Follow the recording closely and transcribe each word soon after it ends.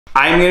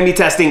I'm going to be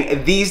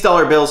testing these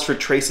dollar bills for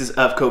traces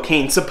of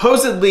cocaine.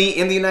 Supposedly,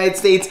 in the United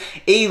States,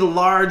 a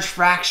large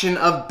fraction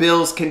of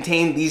bills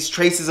contain these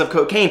traces of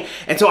cocaine.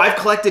 And so I've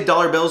collected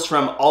dollar bills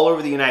from all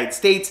over the United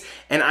States,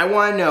 and I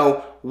want to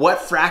know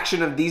what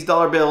fraction of these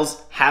dollar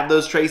bills have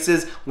those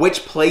traces,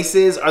 which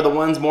places are the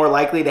ones more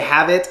likely to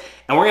have it,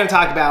 and we're going to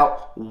talk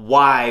about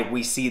why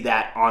we see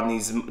that on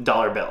these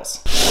dollar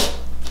bills.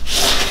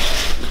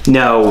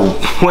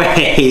 No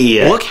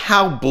way. Look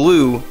how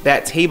blue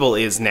that table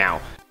is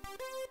now.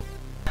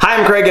 Hi,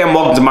 I'm Craig and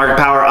welcome to Market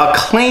Power. A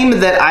claim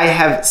that I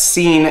have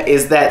seen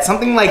is that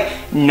something like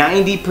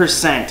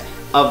 90%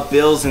 of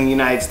bills in the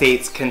United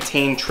States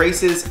contain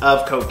traces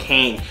of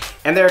cocaine.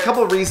 And there are a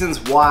couple of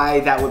reasons why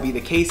that would be the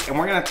case, and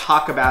we're gonna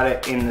talk about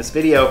it in this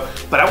video,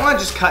 but I wanna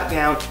just cut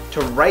down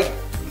to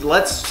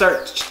let's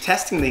start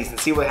testing these and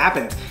see what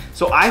happens.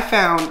 So I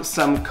found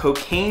some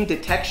cocaine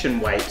detection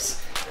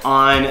wipes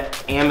on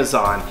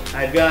Amazon.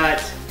 I've got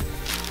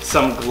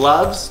some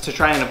gloves to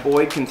try and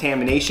avoid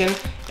contamination,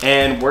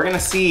 and we're gonna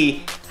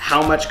see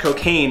how much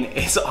cocaine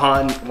is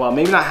on, well,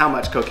 maybe not how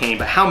much cocaine,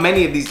 but how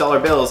many of these dollar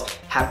bills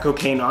have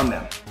cocaine on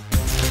them.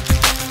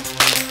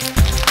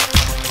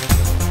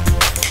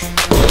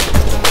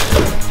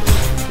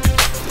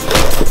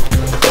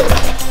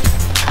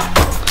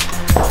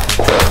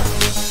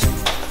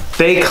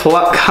 They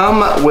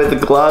come with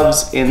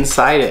gloves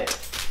inside it.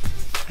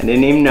 I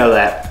didn't even know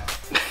that.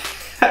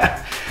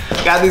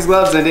 Got these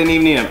gloves and I didn't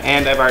even need them,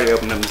 and I've already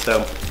opened them,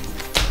 so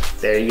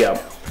there you go.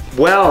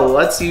 Well,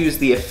 let's use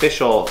the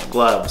official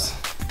gloves.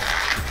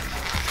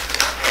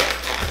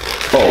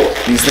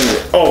 Oh, these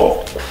things,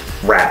 oh,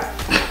 crap.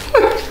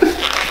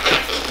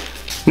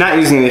 Not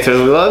using the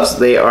official gloves,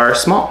 they are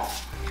small.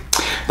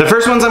 The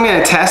first ones I'm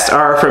gonna test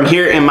are from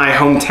here in my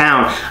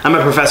hometown. I'm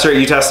a professor at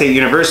Utah State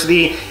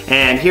University,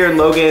 and here in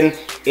Logan,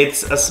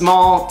 it's a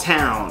small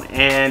town,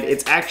 and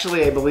it's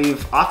actually, I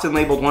believe, often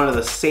labeled one of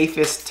the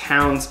safest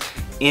towns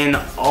in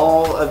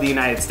all of the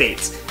United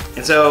States.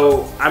 And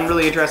so I'm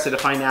really interested to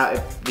find out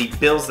if the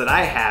bills that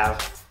I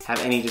have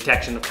any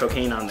detection of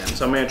cocaine on them.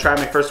 So I'm gonna try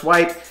my first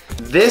wipe.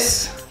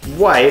 This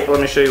wipe, let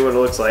me show you what it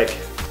looks like.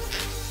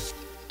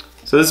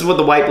 So this is what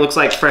the wipe looks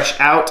like fresh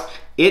out.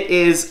 It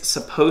is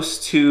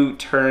supposed to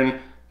turn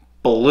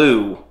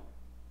blue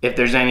if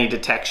there's any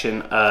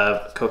detection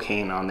of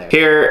cocaine on there.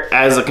 Here,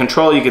 as a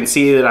control, you can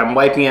see that I'm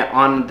wiping it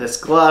on this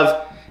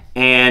glove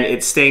and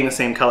it's staying the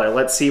same color.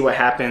 Let's see what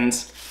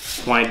happens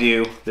when I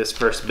do this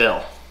first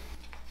bill.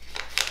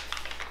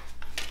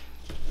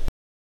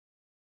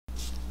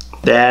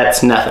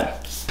 That's nothing.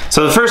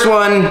 So the first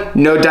one,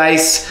 no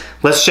dice.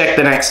 Let's check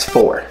the next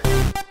four.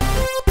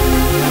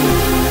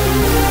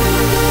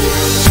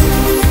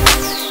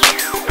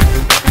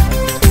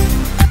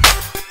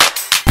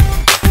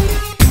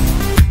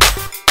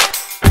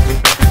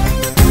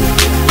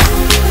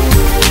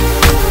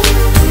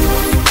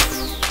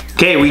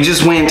 Okay, we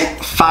just went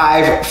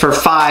 5 for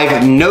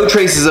 5, no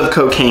traces of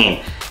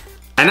cocaine.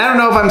 And I don't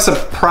know if I'm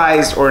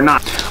surprised or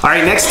not. All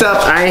right, next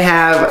up, I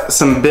have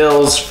some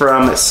bills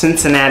from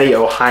Cincinnati,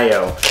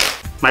 Ohio.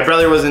 My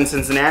brother was in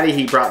Cincinnati,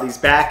 he brought these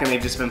back, and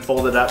they've just been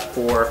folded up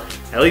for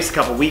at least a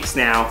couple weeks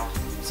now.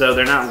 So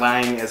they're not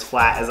lying as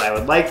flat as I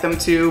would like them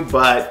to,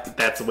 but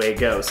that's the way it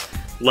goes.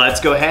 Let's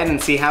go ahead and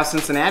see how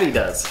Cincinnati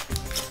does.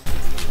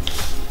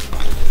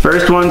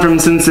 First one from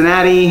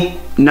Cincinnati,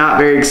 not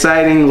very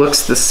exciting,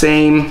 looks the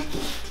same.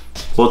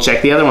 We'll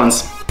check the other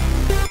ones.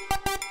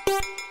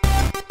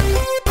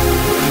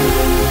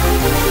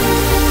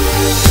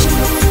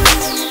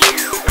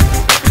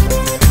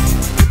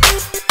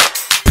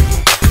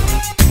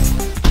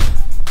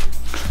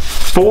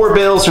 Four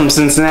bills from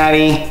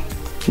Cincinnati,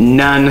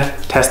 none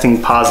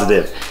testing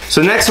positive.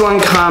 So next one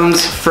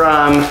comes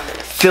from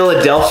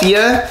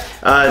Philadelphia.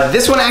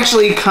 This one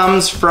actually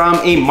comes from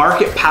a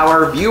Market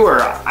Power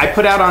viewer. I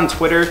put out on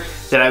Twitter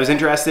that I was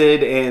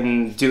interested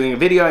in doing a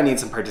video, I need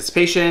some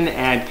participation,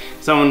 and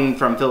someone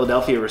from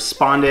Philadelphia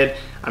responded.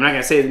 I'm not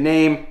gonna say the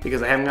name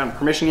because I haven't gotten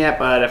permission yet,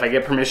 but if I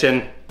get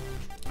permission,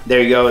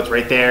 there you go, it's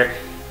right there.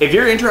 If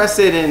you're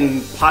interested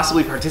in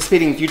possibly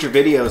participating in future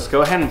videos,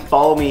 go ahead and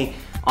follow me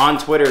on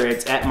Twitter.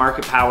 It's at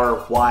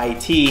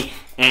MarketPowerYT,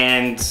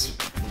 and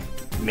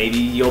maybe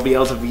you'll be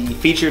able to be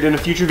featured in a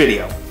future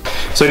video.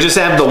 So I just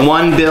have the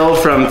one bill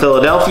from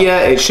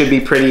Philadelphia. It should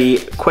be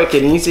pretty quick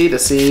and easy to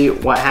see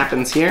what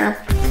happens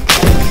here.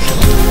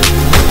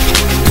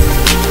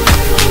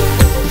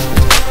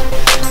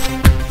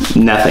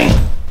 Nothing.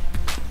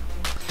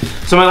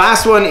 So my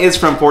last one is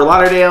from Fort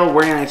Lauderdale.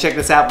 We're gonna check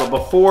this out, but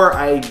before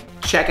I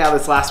check out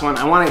this last one,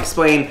 I wanna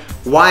explain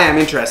why I'm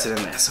interested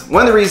in this.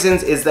 One of the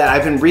reasons is that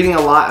I've been reading a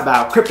lot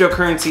about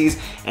cryptocurrencies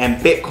and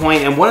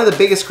Bitcoin, and one of the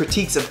biggest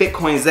critiques of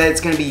Bitcoin is that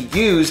it's gonna be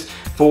used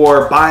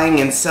for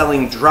buying and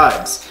selling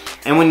drugs.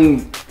 And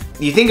when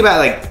you think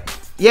about it, like,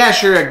 yeah,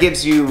 sure, it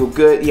gives you a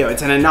good,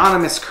 it's an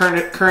anonymous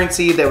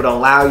currency that would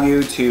allow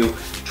you to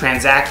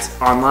transact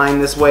online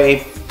this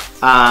way.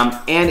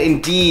 And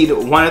indeed,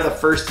 one of the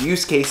first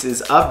use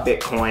cases of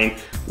Bitcoin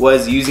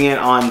was using it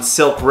on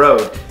Silk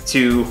Road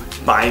to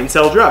buy and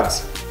sell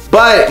drugs.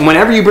 But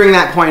whenever you bring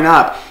that point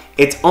up,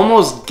 it's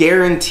almost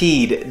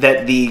guaranteed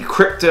that the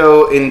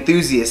crypto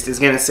enthusiast is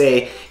going to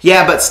say,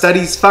 yeah, but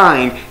studies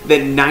find that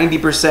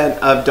 90%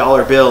 of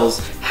dollar bills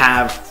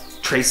have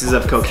traces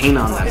of cocaine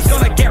on them. It's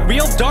gonna get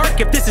real dark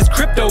if this is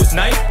crypto's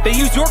night. They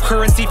use your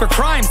currency for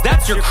crimes,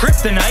 that's your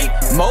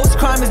kryptonite. Most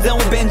crime is done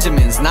with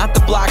Benjamins, not the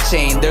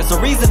blockchain. There's a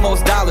reason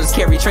most dollars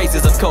carry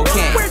traces of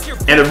cocaine.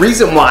 And the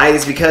reason why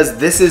is because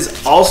this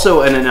is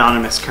also an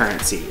anonymous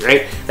currency,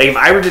 right? Like if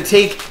I were to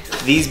take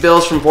these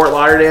bills from Fort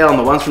Lauderdale and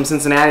the ones from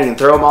Cincinnati and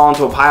throw them all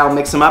into a pile and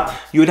mix them up,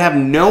 you would have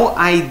no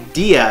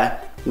idea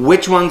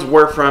which ones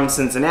were from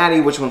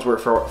Cincinnati, which ones were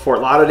for Fort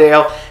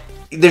Lauderdale.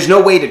 There's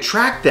no way to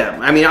track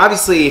them. I mean,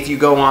 obviously, if you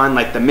go on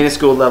like the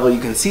minuscule level,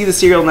 you can see the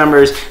serial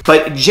numbers,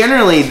 but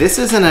generally, this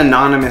is an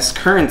anonymous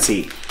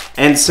currency.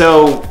 And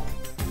so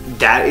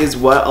that is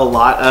what a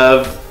lot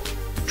of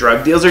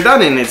drug deals are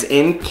done in. It's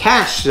in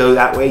cash, so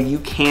that way you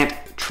can't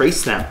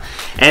trace them.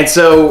 And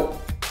so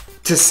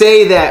to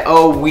say that,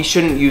 oh, we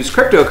shouldn't use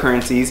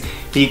cryptocurrencies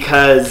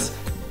because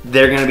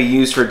they're gonna be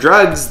used for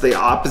drugs, the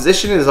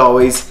opposition is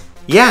always,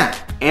 yeah,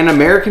 and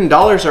American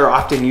dollars are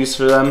often used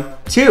for them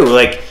too.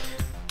 Like,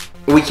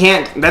 we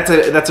can't,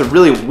 that's a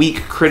really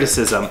weak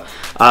criticism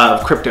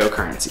of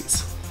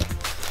cryptocurrencies.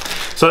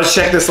 So let's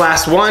check this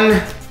last one.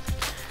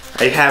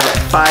 I have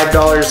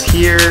 $5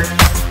 here.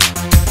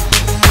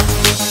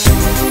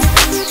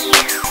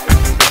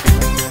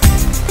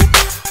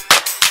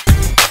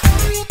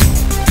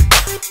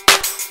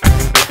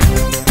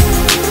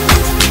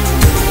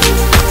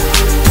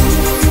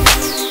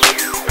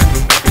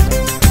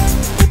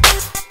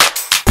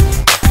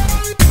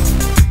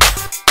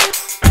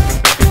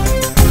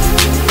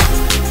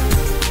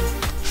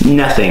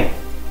 Nothing.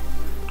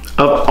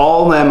 Of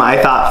all of them, I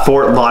thought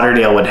Fort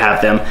Lauderdale would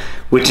have them,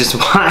 which is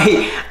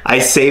why I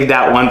saved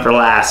that one for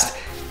last.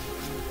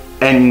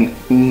 And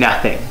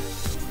nothing.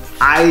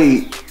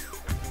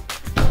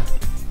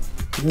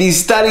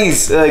 These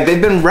studies,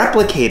 they've been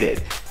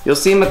replicated. You'll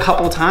see them a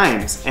couple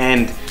times,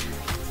 and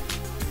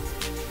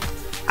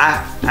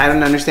I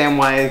don't understand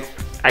why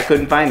I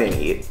couldn't find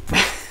any.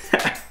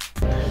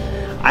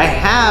 I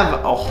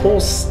have a whole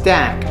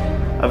stack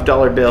of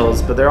dollar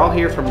bills, but they're all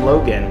here from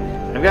Logan.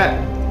 I've got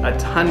a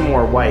ton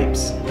more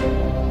wipes.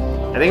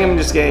 I think I'm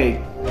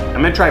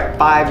gonna try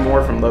 5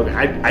 more from Logan.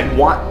 I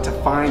want to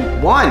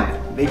find one.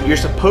 You're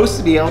supposed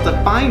to be able to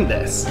find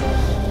this.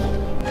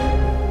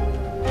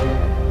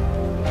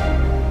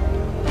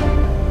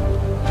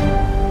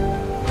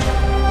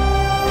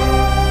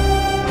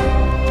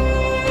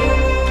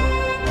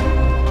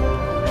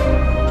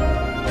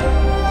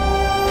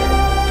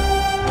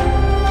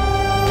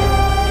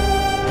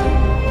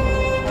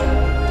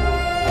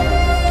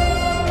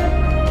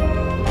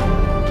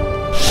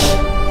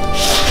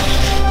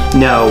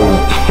 No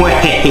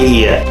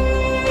way.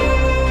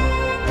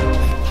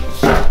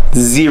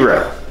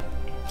 0.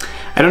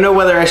 I don't know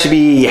whether I should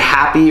be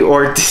happy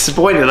or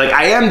disappointed. Like,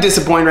 I am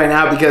disappointed right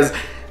now because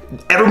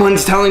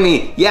everyone's telling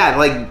me, yeah,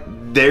 like,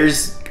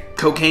 there's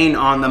cocaine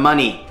on the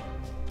money,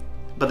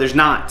 but there's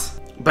not.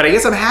 But I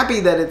guess I'm happy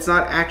that it's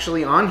not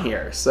actually on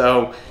here.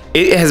 So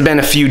it has been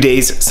a few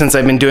days since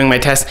I've been doing my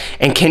test,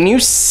 and can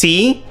you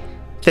see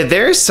that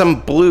there is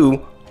some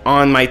blue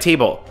on my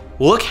table?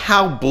 Look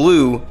how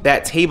blue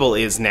that table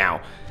is now.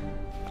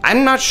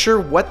 I'm not sure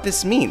what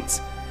this means.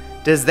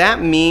 Does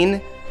that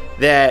mean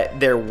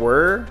that there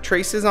were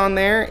traces on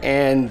there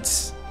and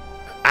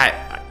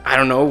I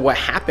don't know what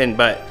happened,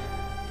 but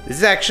this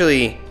is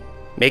actually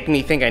making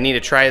me think I need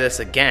to try this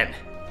again.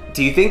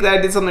 Do you think that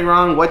I did something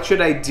wrong? What should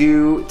I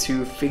do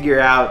to figure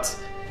out,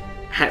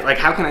 like,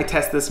 how can I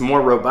test this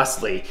more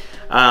robustly?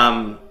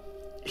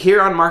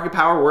 Here on Market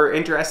Power, we're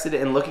interested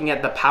in looking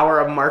at the power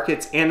of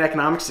markets and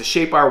economics to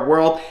shape our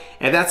world.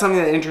 And if that's something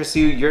that interests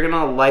you, you're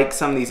gonna like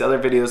some of these other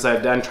videos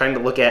I've done trying to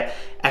look at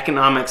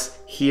economics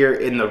here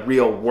in the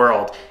real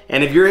world.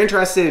 And if you're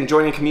interested in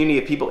joining a community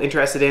of people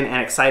interested in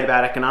and excited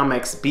about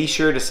economics, be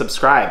sure to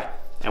subscribe.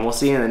 And we'll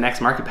see you in the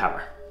next Market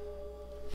Power.